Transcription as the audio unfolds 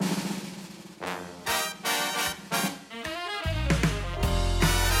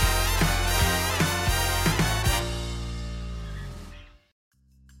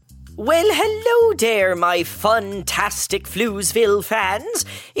Well, hello there, my fantastic Floozeville fans.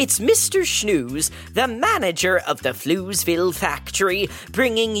 It's Mr. Snooze, the manager of the Floozeville factory,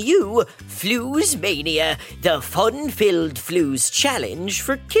 bringing you Floozemania, the fun-filled Flooz challenge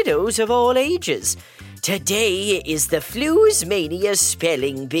for kiddos of all ages. Today is the Floozemania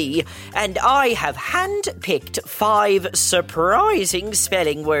Spelling Bee, and I have hand-picked 5 surprising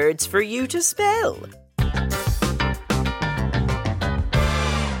spelling words for you to spell.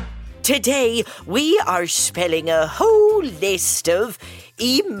 Today, we are spelling a whole list of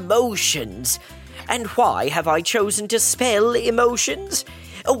emotions. And why have I chosen to spell emotions?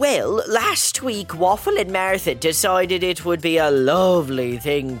 Well, last week, Waffle and Martha decided it would be a lovely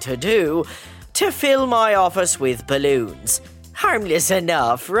thing to do to fill my office with balloons. Harmless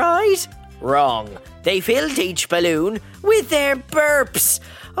enough, right? Wrong. They filled each balloon with their burps.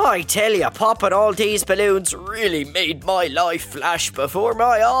 I tell you, popping all these balloons really made my life flash before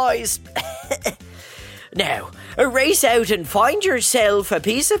my eyes. Now, race out and find yourself a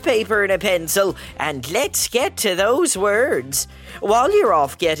piece of paper and a pencil, and let's get to those words. While you're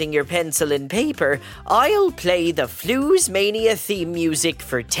off getting your pencil and paper, I'll play the Floozemania theme music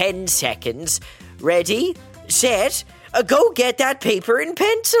for 10 seconds. Ready, set, go get that paper and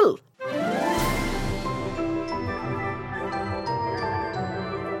pencil.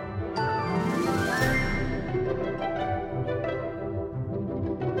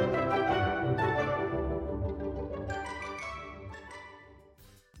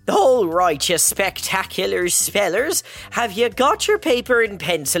 All right, you spectacular spellers. Have you got your paper and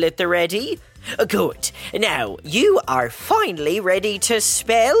pencil at the ready? Good. Now, you are finally ready to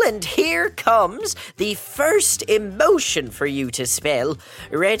spell, and here comes the first emotion for you to spell.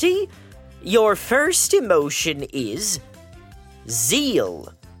 Ready? Your first emotion is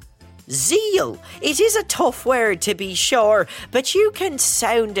zeal. Zeal. It is a tough word to be sure, but you can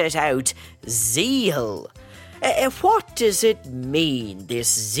sound it out. Zeal. What does it mean, this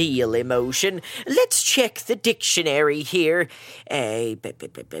zeal emotion? Let's check the dictionary here. Flip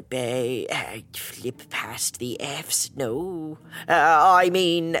past the F's. No.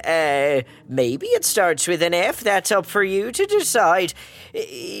 Maybe it starts with an F. That's up for you to decide.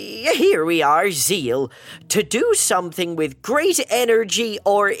 Here we are, zeal. To do something with great energy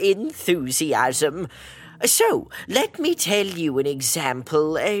or enthusiasm. So, let me tell you an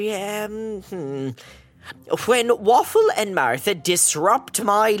example. When Waffle and Martha disrupt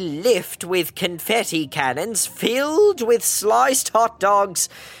my lift with confetti cannons filled with sliced hot dogs,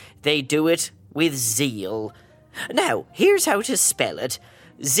 they do it with zeal. Now, here's how to spell it.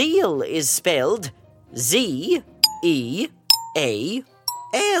 Zeal is spelled Z-E-A-L.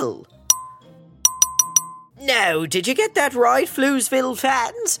 Now, did you get that right, Floozeville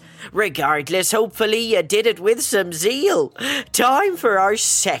fans? Regardless, hopefully you did it with some zeal. Time for our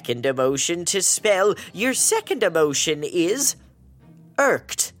second emotion to spell. Your second emotion is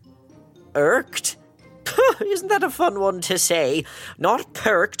irked. Irked? Isn't that a fun one to say? Not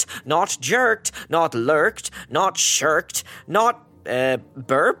perked, not jerked, not lurked, not shirked, not,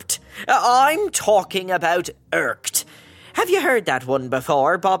 burped. I'm talking about irked. Have you heard that one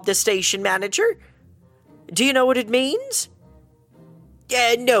before, Bob the station manager? Do you know what it means?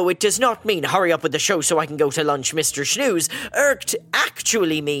 No, it does not mean hurry up with the show so I can go to lunch, Mr. Snooze. Irked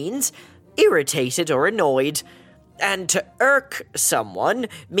actually means irritated or annoyed. And to irk someone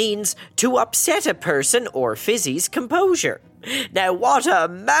means to upset a person or fizzy's composure. Now, what a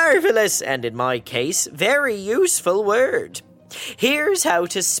marvellous, and in my case, very useful word. Here's how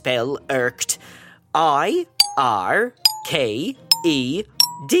to spell irked. I-R-K-E-D.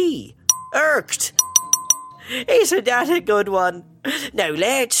 Irked. Isn't that a good one? Now,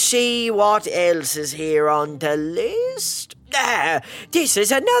 let's see what else is here on the list. This is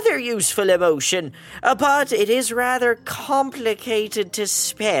another useful emotion, but it is rather complicated to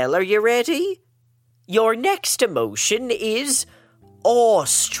spell. Are you ready? Your next emotion is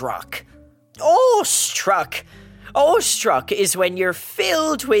awestruck. Awestruck. Awestruck is when you're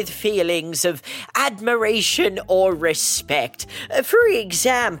filled with feelings of admiration or respect. For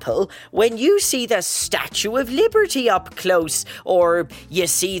example, when you see the Statue of Liberty up close, or you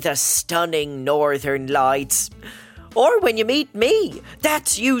see the stunning Northern Lights. Or when you meet me.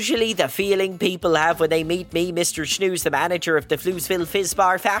 That's usually the feeling people have when they meet me, Mr. Snooze, the manager of the Floozeville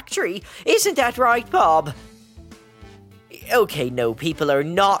Fizzbar factory. Isn't that right, Bob? Okay, no, people are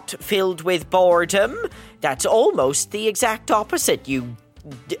not filled with boredom. That's almost the exact opposite, you,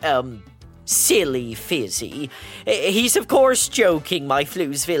 silly fizzy. He's of course joking, my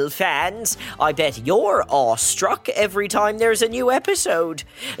Floozeville fans. I bet you're awestruck every time there's a new episode.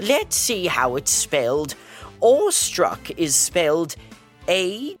 Let's see how it's spelled. Awestruck is spelled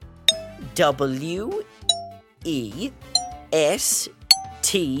A-W-E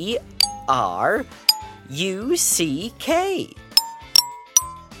WESTRUCK.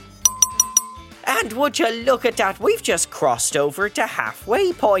 And would you look at that, we've just crossed over to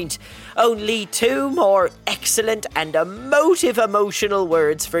halfway point. Only 2 more excellent and emotional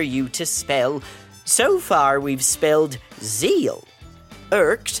words for you to spell. So far we've spelled zeal,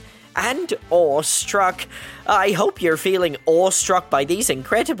 irked, and awestruck. I hope you're feeling awestruck by these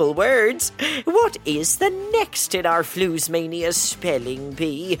incredible words. What is the next in our Floozemania spelling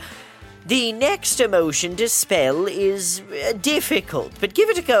bee? The next emotion to spell is difficult, but give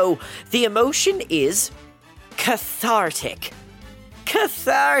it a go. The emotion is cathartic.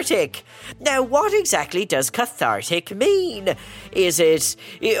 Cathartic. Now, what exactly does cathartic mean? Is it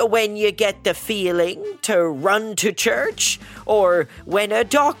when you get the feeling to run to church? Or when a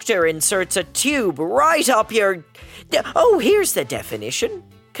doctor inserts a tube right up your... Oh, here's the definition.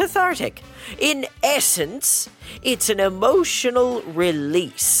 Cathartic. In essence, it's an emotional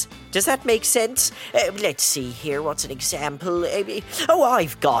release. Does that make sense? Let's see here, what's an example? Oh,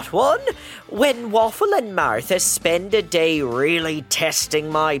 I've got one. When Waffle and Martha spend a day really testing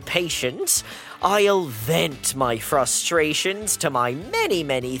my patience, I'll vent my frustrations to my many,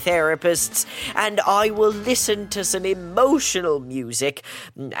 many therapists, and I will listen to some emotional music.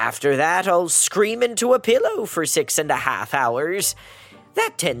 After that, I'll scream into a pillow for 6.5 hours.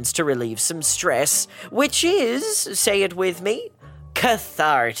 That tends to relieve some stress, which is, say it with me,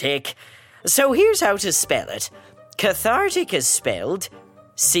 cathartic. So here's how to spell it. Cathartic is spelled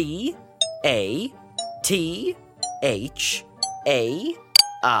CATHARTIC.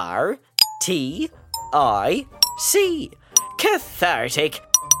 Cathartic.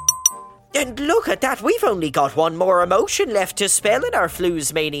 And look at that, we've only got 1 more emotion left to spell in our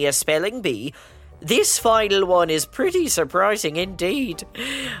Floozemania spelling bee. This final one is pretty surprising indeed.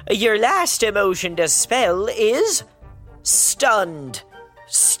 Your last emotion to spell is stunned.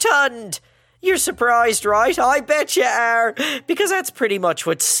 Stunned. You're surprised, right? I bet you are. Because that's pretty much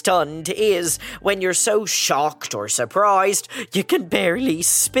what stunned is. When you're so shocked or surprised, you can barely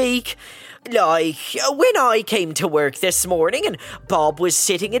speak. Like, when I came to work this morning and Bob was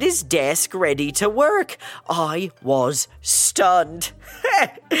sitting at his desk ready to work, I was stunned.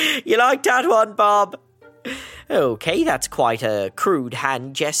 You like that one, Bob? Okay, that's quite a crude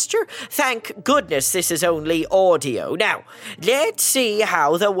hand gesture. Thank goodness this is only audio. Now, let's see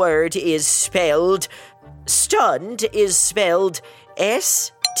how the word is spelled. Stunned is spelled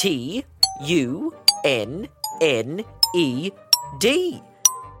STUNNED.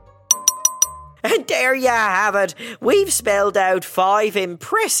 And there you have it. We've spelled out 5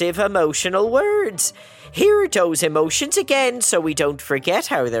 impressive emotional words. Here are those emotions again so we don't forget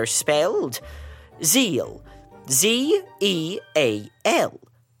how they're spelled. Zeal. Z-E-A-L.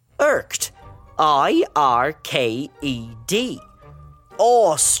 Irked. I-R-K-E-D.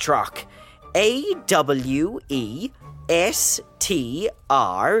 Awestruck. A-W-E-S-T-R-U-C-K.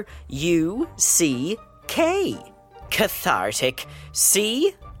 Cathartic.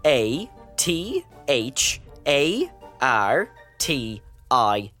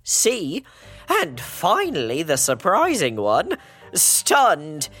 C-A-T-H-A-R-T-I-C. And finally, the surprising one,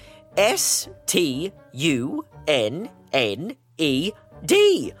 stunned. S-T-U-N-N-E-D.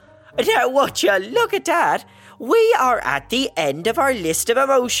 Now, would you look at that? We are at the end of our list of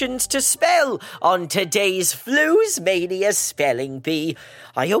emotions to spell on today's Floozemania Spelling Bee.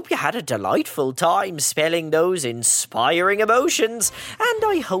 I hope you had a delightful time spelling those inspiring emotions, and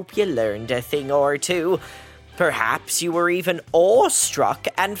I hope you learned a thing or two. Perhaps you were even awestruck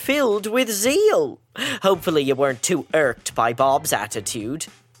and filled with zeal. Hopefully you weren't too irked by Bob's attitude.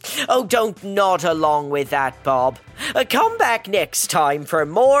 Oh, don't nod along with that, Bob. Come back next time for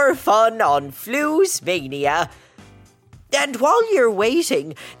more fun on Floozemania. And while you're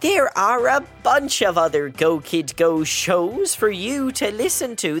waiting, there are a bunch of other Go Kid Go shows for you to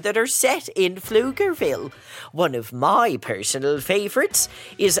listen to that are set in Pflugerville. One of my personal favourites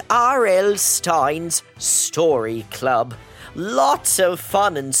is R.L. Stein's Story Club. Lots of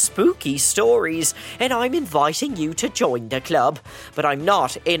fun and spooky stories, and I'm inviting you to join the club. But I'm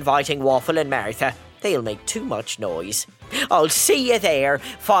not inviting Waffle and Martha. They'll make too much noise. I'll see you there.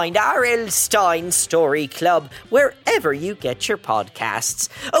 Find R.L. Stein's Story Club wherever you get your podcasts.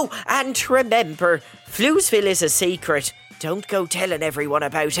 Oh, and remember, Floozeville is a secret. Don't go telling everyone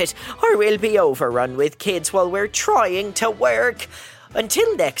about it, or we'll be overrun with kids while we're trying to work.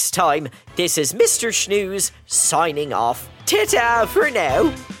 Until next time, this is Mr. Snooze signing off. Ta-ta for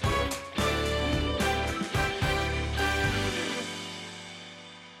now.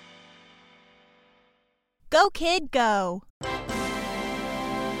 Go Kid Go!